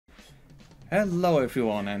Hello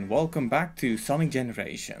everyone and welcome back to Sonic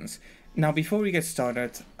Generations. Now before we get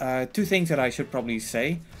started, two things that I should probably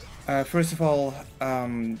say. First of all,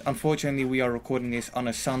 unfortunately we are recording this on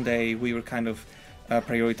a Sunday. We were kind of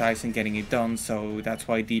prioritizing getting it done, so that's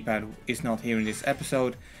why D-pad is not here in this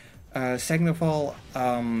episode. Second of all,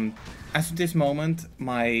 as of this moment,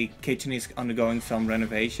 my kitchen is undergoing some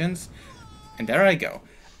renovations. And there I go.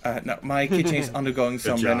 No, my kitchen is undergoing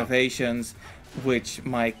some renovations, which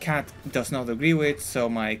my cat does not agree with, so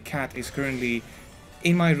my cat is currently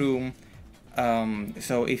in my room.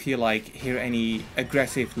 So if you hear any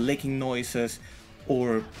aggressive licking noises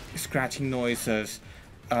or scratching noises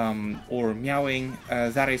or meowing,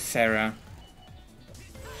 that is Sarah.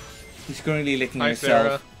 She's currently licking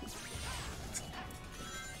herself. Sarah.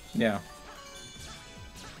 Yeah.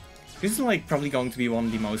 This is probably going to be one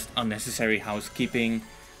of the most unnecessary housekeeping.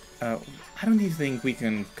 I don't even think we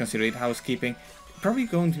can consider it housekeeping. Probably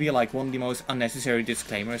going to be one of the most unnecessary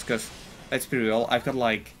disclaimers, because let's be real, I've got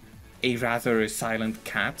a rather silent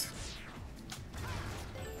cat.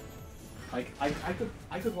 I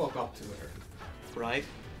could walk up to her, right,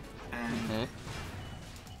 and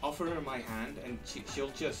offer her my hand, and she'll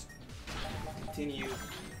just continue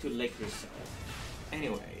to lick herself.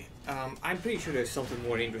 Anyway, I'm pretty sure there's something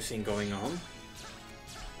more interesting going on.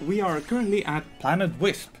 We are currently at Planet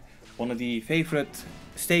Wisp, one of the favorite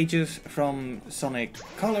stages from Sonic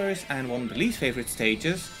Colors and one of the least favorite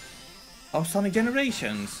stages of Sonic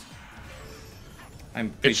Generations.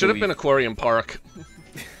 It should have been Aquarium Park.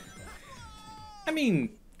 I mean,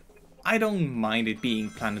 I don't mind it being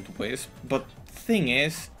Planet Wisp, but thing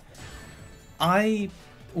is,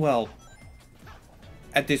 well,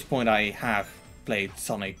 at this point I have played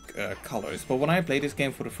Sonic Colors, but when I played this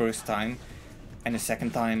game for the first time, and the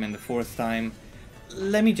second time, and the fourth time,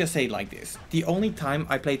 let me just say it like this. The only time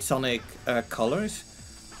I played Sonic Colors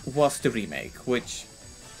was the remake, or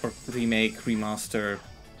remake, remaster,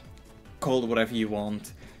 call it whatever you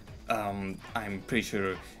want. I'm pretty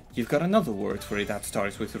sure you've got another word for it that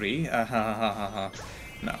starts with re. No.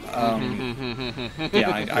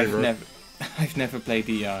 Yeah, I've never played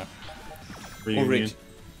the Reunion.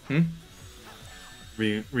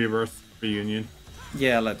 Rebirth, Reunion.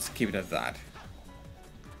 Yeah, let's keep it at that.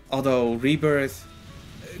 Although Rebirth,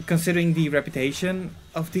 considering the reputation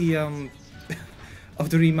of the of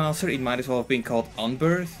the remaster, it might as well have been called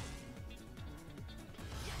Unbirth.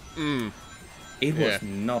 It was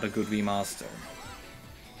not a good remaster.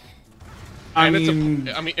 I mean,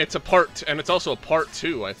 it's a part, and it's also a part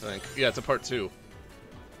 2, I think. Yeah, it's a part 2.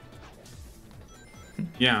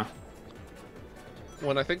 Yeah.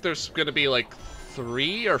 When I think there's gonna be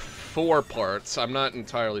 3 or 4 parts. I'm not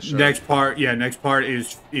entirely sure. Next part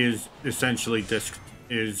is essentially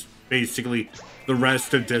is basically the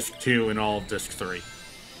rest of disc 2 and all of disc 3.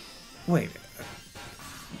 Wait,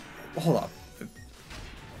 hold up.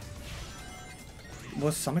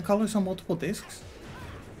 Was Sonic Colors on multiple discs?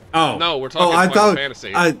 Oh no, we're talking Final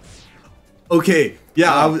Fantasy. Okay,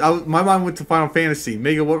 yeah, my mind went to Final Fantasy.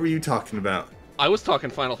 Mega, what were you talking about? I was talking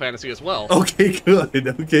Final Fantasy as well. Okay, good.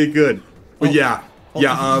 Okay, good. But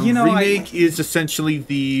remake is essentially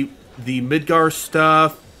the Midgar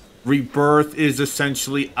stuff. Rebirth is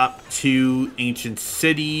essentially up to Ancient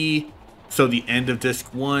City, so the end of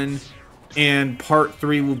disc 1. And part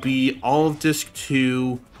 3 will be all of disc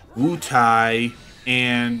 2, Wutai,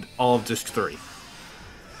 and all of disc 3.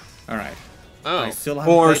 Alright. Oh.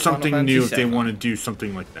 Or something new if they want to do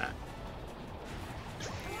something like that.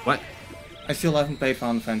 What? I still haven't played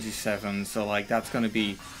Final Fantasy VII, so that's gonna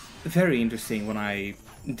be very interesting when I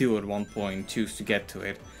do at one point choose to get to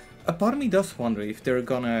it. A part of me does wonder if they're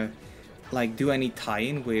gonna do any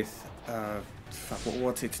tie-in with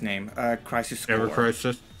what's its name? Crisis Core. Ever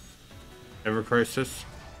Crisis?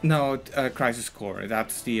 No, Crisis Core.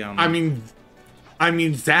 That's the I mean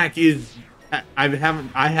Zack is I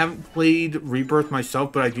haven't played Rebirth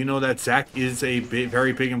myself, but I do know that Zack is a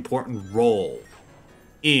very big important role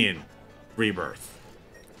in Rebirth.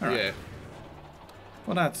 Right. Yeah.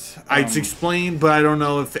 Well, that's I'd explain, but I don't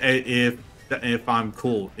know if I'm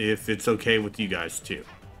cool, if it's okay with you guys too.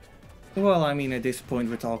 Well, I mean, at this point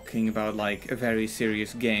we're talking about a very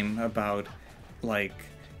serious game about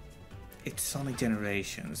it's Sonic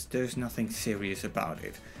Generations. There's nothing serious about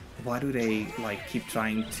it. Why do they keep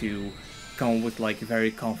trying to come up with a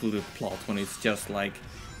very convoluted plot when it's just I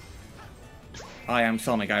am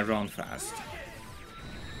Sonic, I run fast.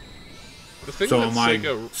 The thing So that am I.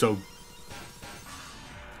 Sega, So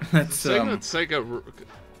Let's Sega.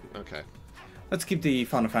 Okay. Let's keep the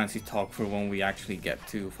Final Fantasy talk for when we actually get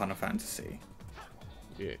to Final Fantasy.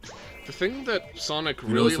 Yeah. The thing that Sonic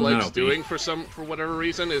really likes doing for whatever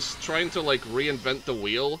reason is trying to like reinvent the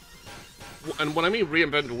wheel. And when I mean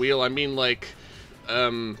reinvent the wheel, I mean like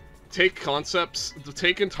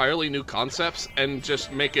take entirely new concepts and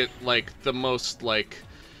just make it like the most like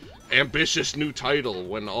ambitious new title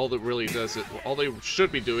when all they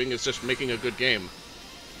should be doing is just making a good game.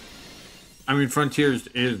 I mean, Frontiers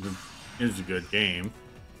is a good game.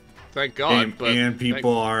 Thank God, and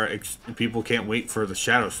people can't wait for the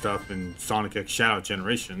Shadow stuff in Sonic X Shadow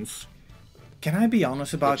Generations. Can I be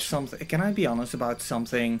honest about something?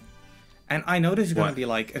 And I know this is gonna be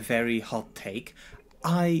like a very hot take.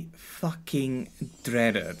 I fucking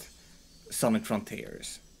dreaded Sonic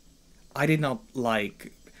Frontiers. I did not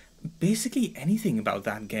like basically anything about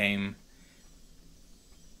that game.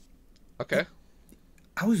 Okay.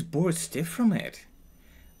 I was bored stiff from it.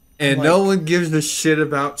 And like, no one gives a shit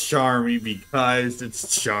about Charmy because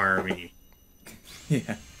it's Charmy.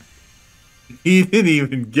 Yeah. He didn't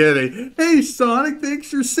even get a, hey Sonic, thanks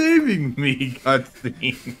for saving me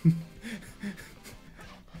cutscene.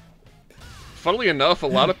 Funnily enough, a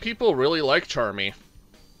lot of people really like Charmy.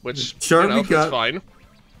 Which, Charmy is fine.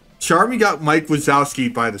 Charmy got Mike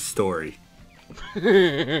Wazowski by the story.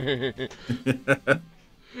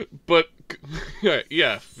 But,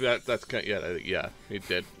 yeah, he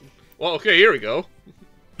did. Well, okay, here we go.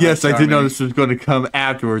 Yes, I did know this was going to come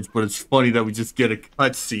afterwards, but it's funny that we just get a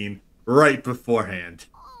cutscene right beforehand.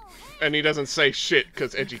 And he doesn't say shit,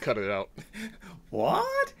 because Edgy cut it out.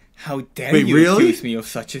 What? How dare you accuse me of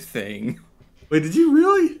such a thing? Wait, did you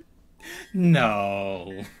really?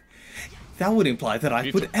 No. That would imply that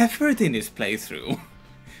I've put effort in this playthrough.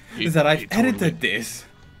 That I've edited this.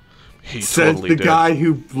 Says the guy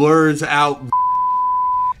who blurs out.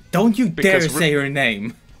 Don't you dare say her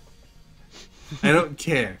name. I don't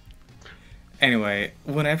care. Anyway,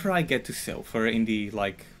 whenever I get to Silver in the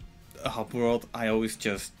like hub world, I always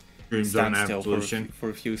just stand still for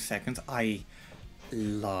a few seconds. I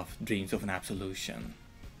love Dreams of an Absolution.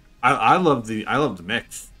 I love the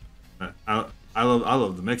mix. I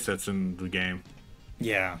love the mix that's in the game.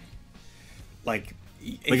 Yeah, like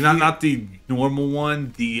not the normal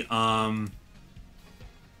one. The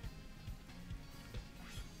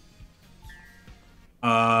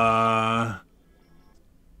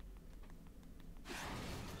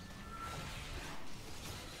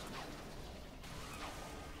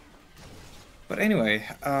But anyway,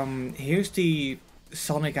 here's the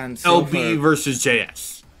Sonic and Silver... LB versus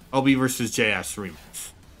JS. LB versus JS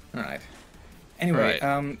remix. Alright. Anyway,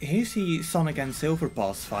 here's the Sonic and Silver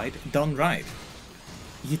boss fight done right.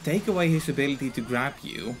 You take away his ability to grab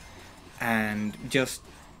you and just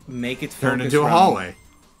make it turn into a hallway.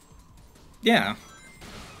 Yeah.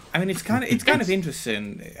 I mean, it's kind of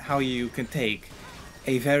interesting how you can take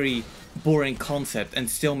a very boring concept and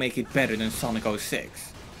still make it better than Sonic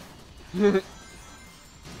 06.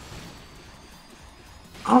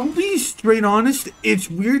 I'll be straight honest, it's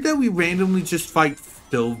weird that we randomly just fight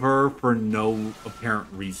Silver for no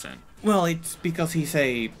apparent reason. Well, it's because he's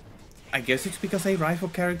I guess it's because a rival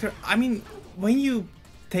character. I mean, when you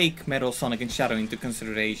take Metal, Sonic, and Shadow into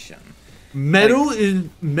consideration... Metal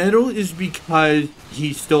is because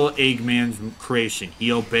he's still Eggman's creation.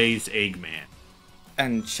 He obeys Eggman.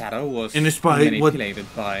 And Shadow was manipulated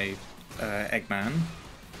by Eggman.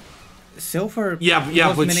 Silver...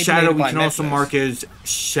 Yeah, but Shadow we can also mark as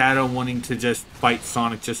Shadow wanting to just fight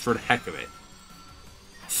Sonic just for the heck of it.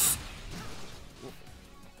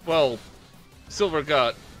 Well, Silver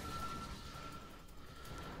got...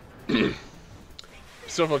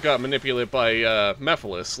 Silver got manipulated by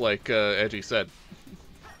Mephiles, like Edgy said.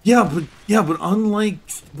 Yeah, but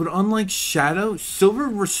unlike Shadow,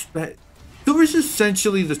 Silver's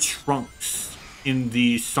essentially the Trunks in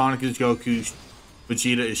the Sonic is Goku,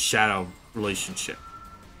 Vegeta is Shadow relationship.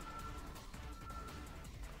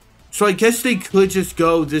 So I guess they could just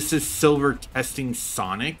go, this is Silver testing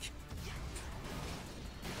Sonic.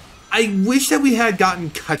 I wish that we had gotten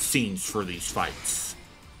cutscenes for these fights.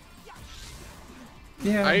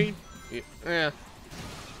 Yeah. I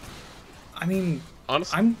mean,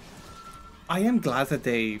 honestly, I am glad that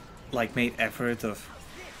they like made effort of,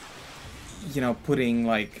 you know, putting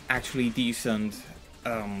like actually decent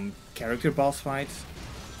character boss fights.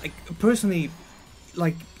 Like personally,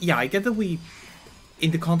 like yeah, I get that we, in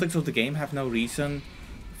the context of the game, have no reason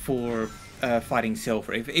for fighting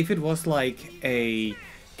Silver. If it was like a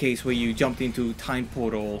case where you jumped into time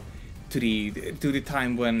portal to the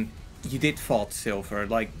time when you did fought Silver,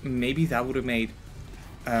 like maybe that would have made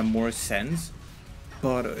more sense.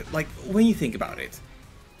 But like when you think about it,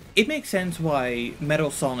 it makes sense why Metal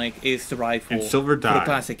Sonic is the rival and Silver for the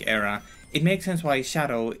classic era, it makes sense why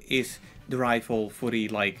Shadow is the rifle for the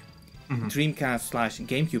like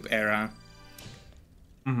Dreamcast/GameCube era.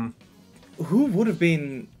 Who would have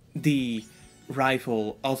been the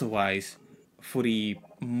rifle otherwise for the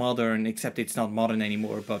modern, except it's not modern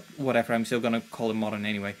anymore, but whatever, I'm still gonna call it modern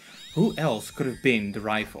anyway. Who else could have been the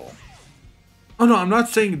rifle? Oh no, I'm not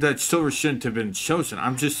saying that Silver shouldn't have been chosen.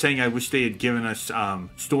 I'm just saying I wish they had given us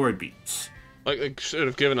story beats. Like, they should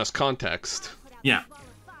have given us context. Yeah.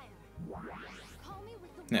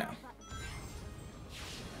 Yeah.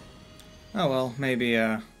 Oh well, maybe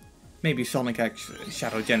Sonic X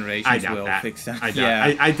Shadow Generations will fix that.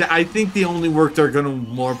 I think the only work they're gonna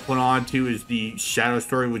more put on to is the Shadow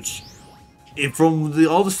story, which, from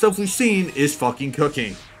all the stuff we've seen, is fucking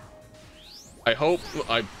cooking. I hope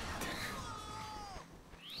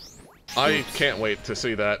I can't wait to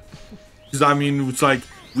see that. Because I mean, it's like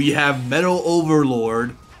we have Metal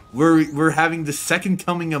Overlord. We're having the second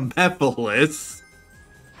coming of Mephiles.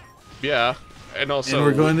 Yeah, and also and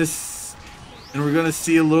we're going to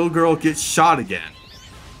see a little girl get shot again.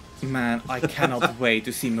 Man, I cannot wait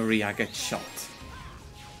to see Maria get shot.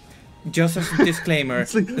 Just as a disclaimer,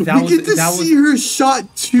 we get to see her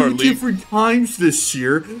shot 2 different times this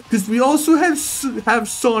year because we also have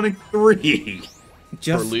Sonic 3.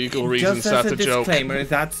 For legal reasons, that's a joke.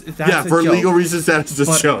 That's yeah, for legal reasons, that's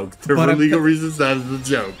a joke. For legal reasons, that is a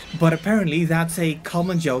joke. But apparently, that's a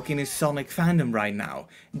common joke in his Sonic fandom right now.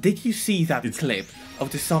 Did you see that clip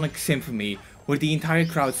of the Sonic Symphony where the entire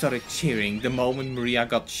crowd started cheering the moment Maria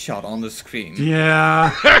got shot on the screen?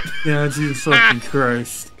 Yeah. Yeah, Jesus fucking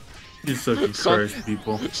Christ. Jesus fucking Christ,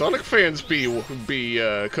 people. Sonic fans oh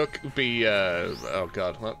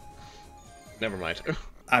god, what? Never mind.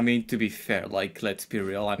 I mean, to be fair, like, let's be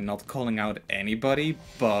real, I'm not calling out anybody,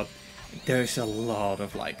 but there's a lot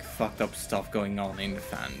of, like, fucked up stuff going on in the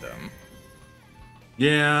fandom.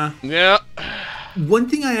 Yeah. Yeah. One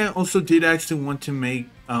thing I also did actually want to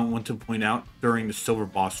point out during the Silver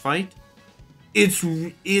boss fight, it's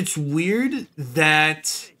weird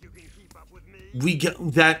that we get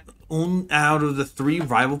that out of the 3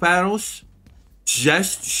 rival battles,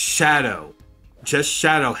 just Shadow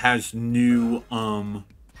has new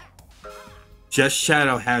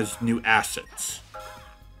assets.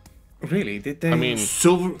 Really? Did they? I mean,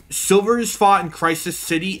 Silver is fought in Crisis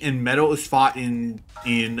City, and Metal is fought in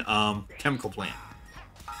Chemical Plant.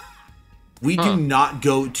 We do not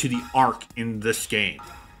go to the Ark in this game.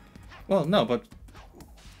 Well, no, but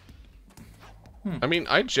I mean,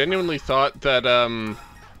 I genuinely thought that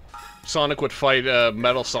Sonic would fight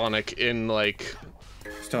Metal Sonic in like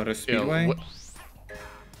Stardust Speedway.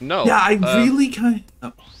 No. Yeah, I really kind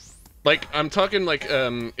of. Like, I'm talking like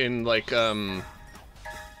in like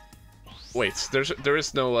wait, there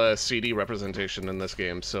is no CD representation in this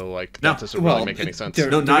game, so like that doesn't really make any sense.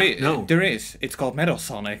 No, there is. It's called Metal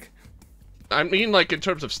Sonic. I mean, like in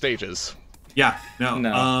terms of stages. Yeah, no.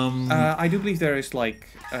 I do believe there is like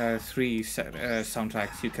 3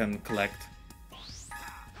 soundtracks you can collect.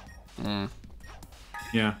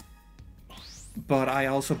 Yeah. But I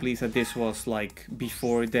also believe that this was like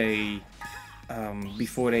before they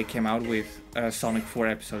came out with Sonic 4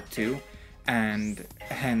 Episode 2, and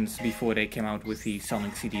hence before they came out with the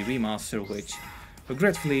Sonic CD remaster, which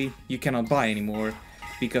regretfully you cannot buy anymore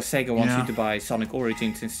because Sega wants you to buy Sonic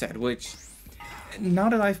Origins instead, which now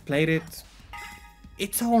that I've played it,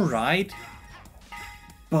 it's alright,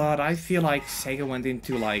 but I feel like Sega went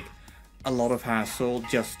into like a lot of hassle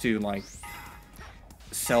just to like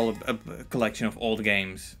sell a collection of old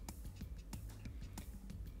games.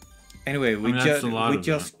 Anyway, we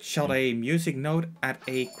just shot a music note at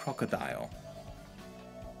a crocodile.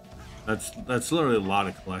 That's literally a lot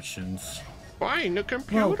of collections. Fine, a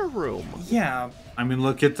computer room. Yeah. I mean,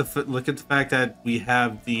 look at the fact that we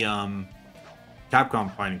have the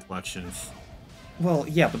Capcom fighting collections. Well,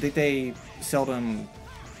 yeah, but did they sell them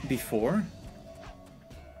before?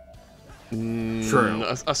 True.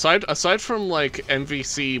 Aside from like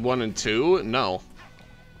MVC 1 and 2, no.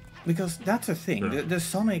 Because that's the thing. Sure. The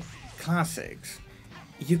Sonic Classics,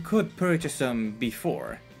 you could purchase them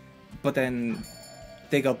before, but then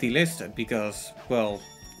they got delisted because, well,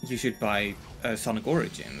 you should buy Sonic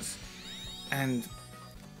Origins. And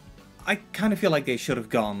I kind of feel like they should have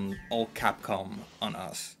gone all Capcom on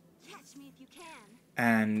us.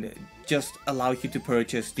 And just allow you to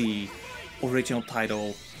purchase the original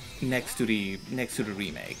title next to the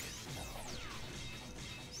remake.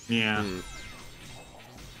 Yeah.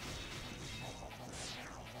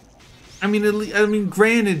 I mean,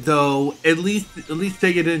 granted though, at least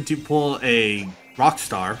they get in to pull a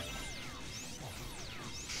Rockstar.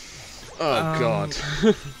 Oh God.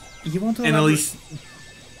 You want to? And at least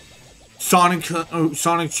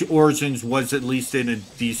Sonic Origins was at least in a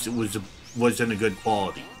decent was in a good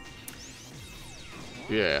quality.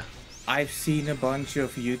 Yeah. I've seen a bunch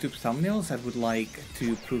of YouTube thumbnails that would like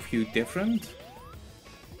to prove you different.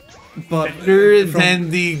 But better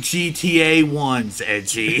than the GTA ones,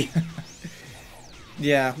 Edgy.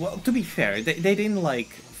 Yeah, well, to be fair, they didn't like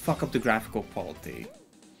fuck up the graphical quality.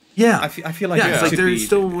 Yeah, I feel like it's like they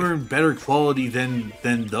still were better quality than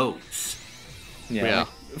those. Yeah. Like,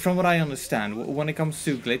 from what I understand, when it comes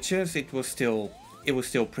to glitches, it was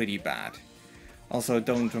still pretty bad. Also,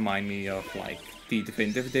 don't remind me of like the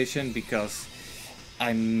definitive edition, because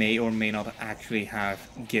I may or may not actually have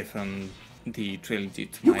given the trilogy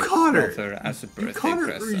to my brother as a birthday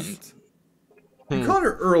present. You caught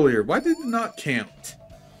her earlier. Why did it not count?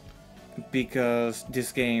 Because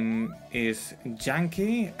this game is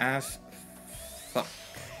janky as fuck.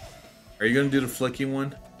 Are you gonna do the flicky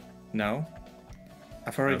one? No.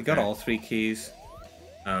 I've already got all 3 keys.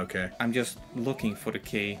 Okay. I'm just looking for the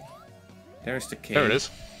key. There's the key. There it is.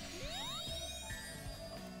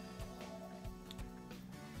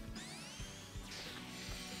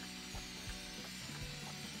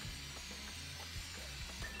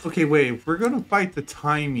 Okay, wait. If we're gonna fight the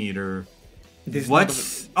Time Eater,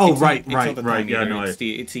 what's? Right. Yeah, no, it's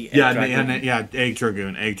the Egg Dragoon. Yeah, Egg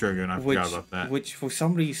Dragoon. I forgot about that. Which, for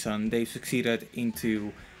some reason, they've succeeded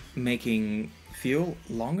into making feel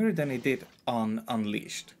longer than it did on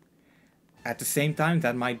Unleashed. At the same time,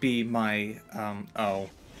 that might be my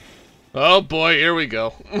Oh boy, here we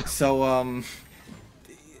go. So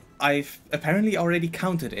I've apparently already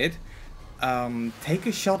counted it. Take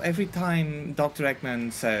a shot every time Dr.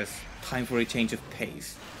 Eggman says, "Time for a change of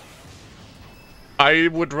pace." I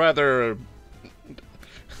would rather...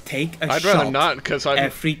 I'd rather not, because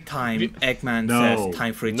every time Eggman says,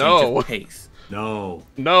 "Time for a change of pace." No,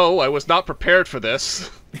 I was not prepared for this.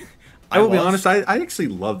 I will be honest, I actually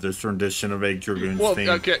love this rendition of Egg Dragoon's theme.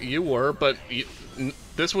 Well, okay, you were, but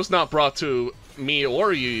this was not brought to me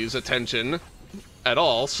or you's attention at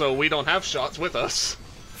all, so we don't have shots with us.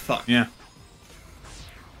 Fuck. Yeah.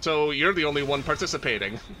 So you're the only one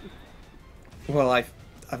participating. Well, I've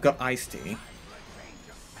got iced tea.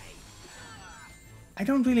 I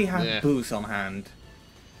don't really have booze on hand.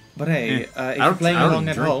 But hey, if you're playing along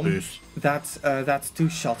at home, that's 2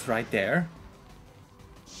 shots right there.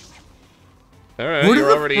 All right,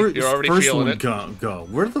 you're already feeling it. Go.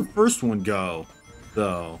 Where did the first one go,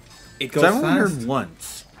 though? It goes fast. I've only heard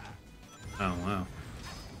once. Oh wow.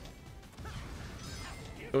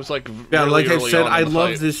 It was like like I said, I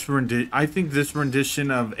love this rendition. I think this rendition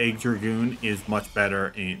of Egg Dragoon is much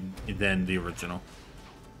better than the original.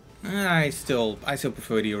 I still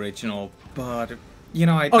prefer the original, but you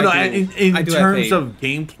know, in terms of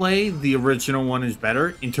gameplay, the original one is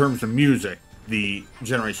better. In terms of music, the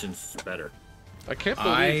Generations is better. I can't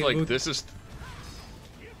believe this is.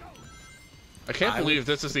 I can't believe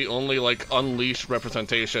this is the only like Unleashed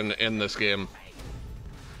representation in this game.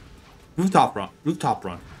 Rooftop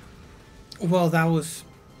run. Well, that was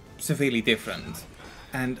severely different,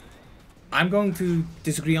 and I'm going to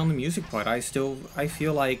disagree on the music part. I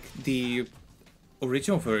feel like the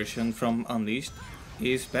original version from Unleashed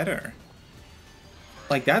is better.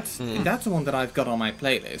 Like that's the one that I've got on my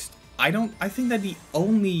playlist. I think that the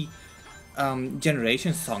only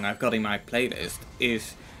Generations song I've got in my playlist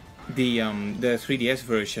is the 3DS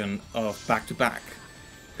version of Back to Back,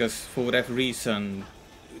 because for whatever reason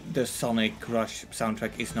the Sonic Rush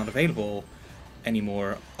soundtrack is not available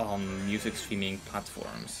anymore on music streaming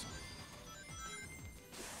platforms.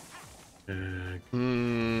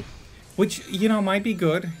 Which, you know, might be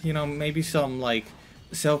good. You know, maybe some like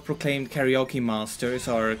self-proclaimed karaoke masters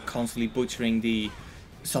are constantly butchering the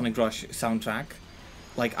Sonic Rush soundtrack.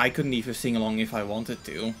 Like, I couldn't even sing along if I wanted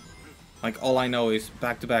to. Like, all I know is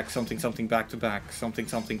back to back, something something back to back, something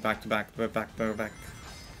something back to back, back to back.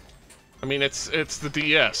 I mean, it's the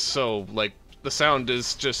DS, so like the sound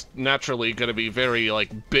is just naturally gonna be very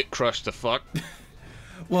like bit crushed to fuck.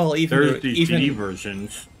 Well, there's the GD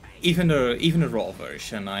versions. Even the raw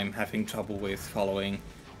version, I'm having trouble with following.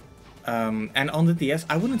 And on the DS,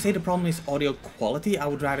 I wouldn't say the problem is audio quality. I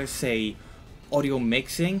would rather say audio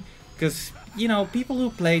mixing, because you know, people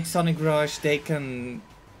who played Sonic Rush, they can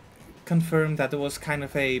confirm that there was kind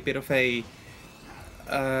of a bit of a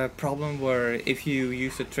problem where if you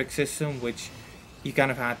use a trick system, which you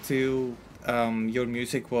kind of had to, your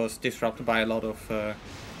music was disrupted by a lot of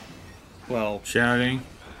shouting.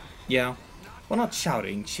 Yeah, well, not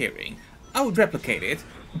shouting, cheering. I would replicate it,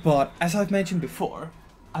 but as I've mentioned before,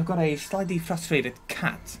 I've got a slightly frustrated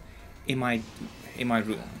cat in my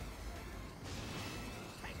room.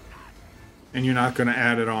 And you're not going to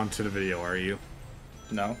add it on to the video, are you?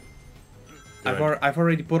 No. I've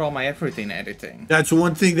already put all my effort in editing. That's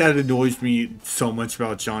one thing that annoys me so much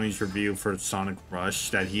about Johnny's review for Sonic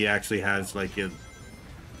Rush, that he actually has like a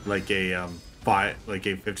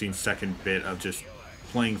 15-second bit of just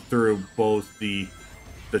playing through both the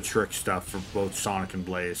trick stuff for both Sonic and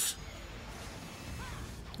Blaze.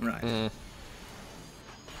 Right.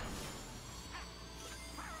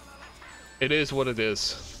 It is what it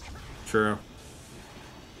is. True.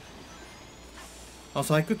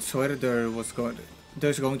 Also, I could swear there's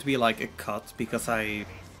going to be like a cut because I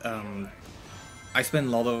spent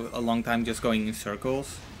a long time just going in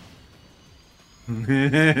circles.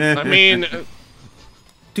 I mean,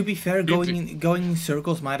 to be fair, going in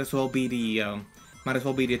circles might as well be the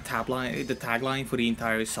tagline for the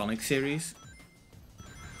entire Sonic series.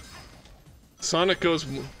 Sonic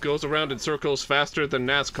goes around in circles faster than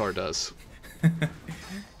NASCAR does.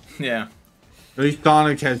 Yeah. At least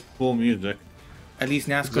Sonic has full music. At least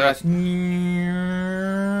NASCAR has...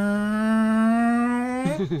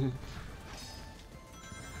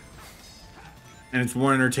 And it's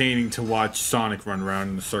more entertaining to watch Sonic run around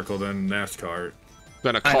in a circle than NASCAR.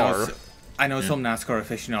 Than a car. I know some NASCAR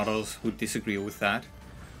aficionados would disagree with that.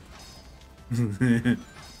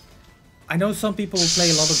 I know some people who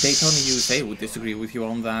play a lot of Daytona USA would disagree with you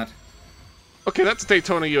on that. Okay, that's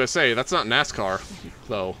Daytona USA. That's not NASCAR,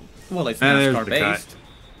 though. Well, it's NASCAR based.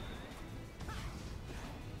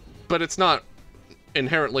 But it's not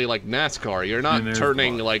inherently like NASCAR. You're not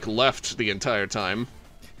turning like left the entire time.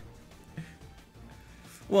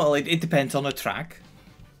 Well, it depends on the track.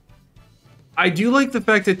 I do like the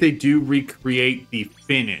fact that they do recreate the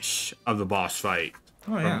finish of the boss fight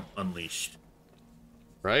from Unleashed.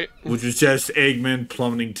 Right? Which was just Eggman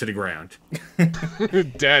plummeting to the ground.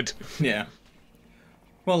 Dead. Yeah.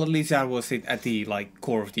 Well, at least that was it at the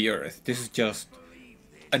core of the Earth. This is just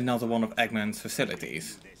another one of Eggman's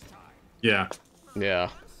facilities. Yeah.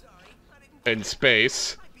 Yeah. In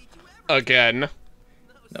space. Again.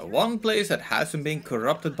 The one place that hasn't been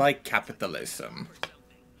corrupted by capitalism.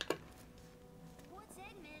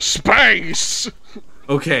 Space!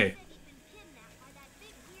 Okay.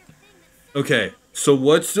 Okay. So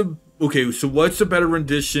what's the better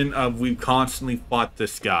rendition of we've constantly fought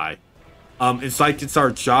this guy? It's like it's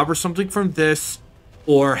our job or something from this,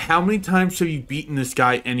 or how many times have you beaten this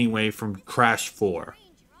guy anyway from Crash 4?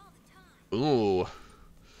 Ooh.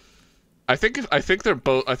 I think they're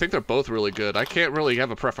both really good. I can't really have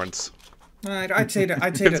a preference. I'd say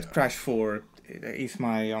that Crash 4 is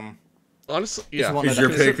my honestly, yeah. Is your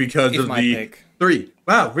pick because of the pick. 3?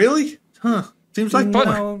 Wow, really? Huh. Seems like fun.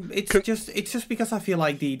 No, it's just because I feel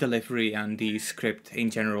like the delivery and the script in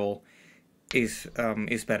general is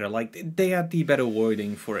better. Like they had the better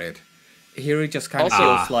wording for it. Here it just kind of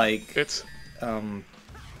feels like it's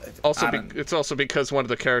it's also because one of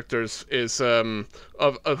the characters is who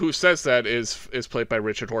says that is played by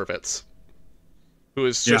Richard Horvitz, who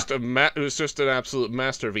is just who's just an absolute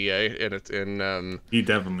master VA in it. He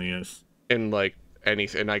definitely is in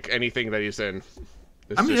anything that he's in.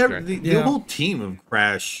 I mean, the whole team of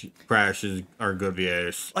Crash are good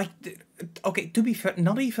VAs. Like, okay, to be fair,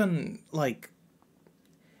 not even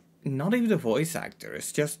the voice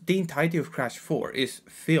actors. Just the entirety of Crash 4 is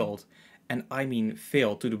filled, and I mean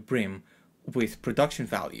filled to the brim, with production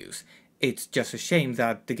values. It's just a shame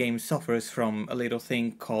that the game suffers from a little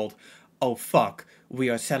thing called, oh fuck, we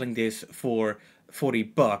are selling this for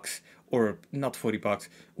 $40, or not $40.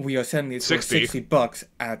 We are selling this for $60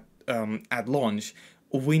 at launch.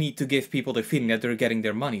 We need to give people the feeling that they're getting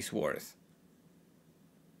their money's worth.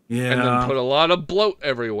 Yeah. And then put a lot of bloat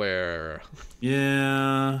everywhere.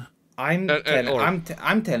 Yeah. I'm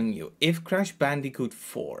telling you, if Crash Bandicoot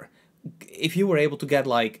 4, if you were able to get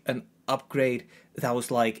an upgrade that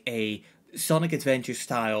was like a Sonic Adventure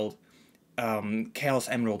style Chaos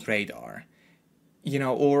Emerald radar,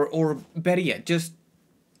 or better yet, just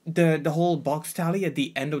the whole box tally at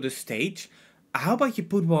the end of the stage, how about you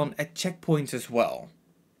put one at checkpoints as well?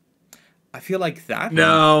 I feel like that.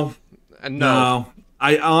 No. I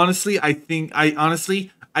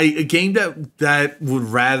game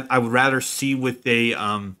that I would rather see with a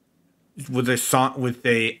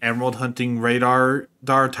Emerald hunting radar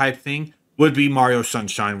type thing would be Mario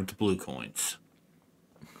Sunshine with the blue coins.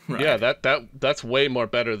 Right. Yeah, that's way more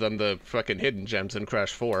better than the fucking hidden gems in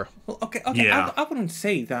Crash 4. Well, okay. Yeah. I wouldn't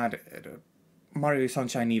say that Mario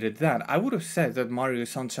Sunshine needed that. I would have said that Mario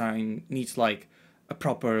Sunshine needs a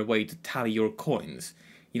proper way to tally your coins.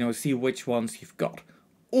 See which ones you've got.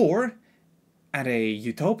 Or at a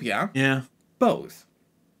Utopia, yeah, both.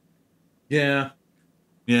 Yeah.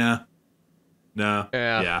 No.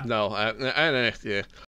 Yeah. Yeah. No. Yeah.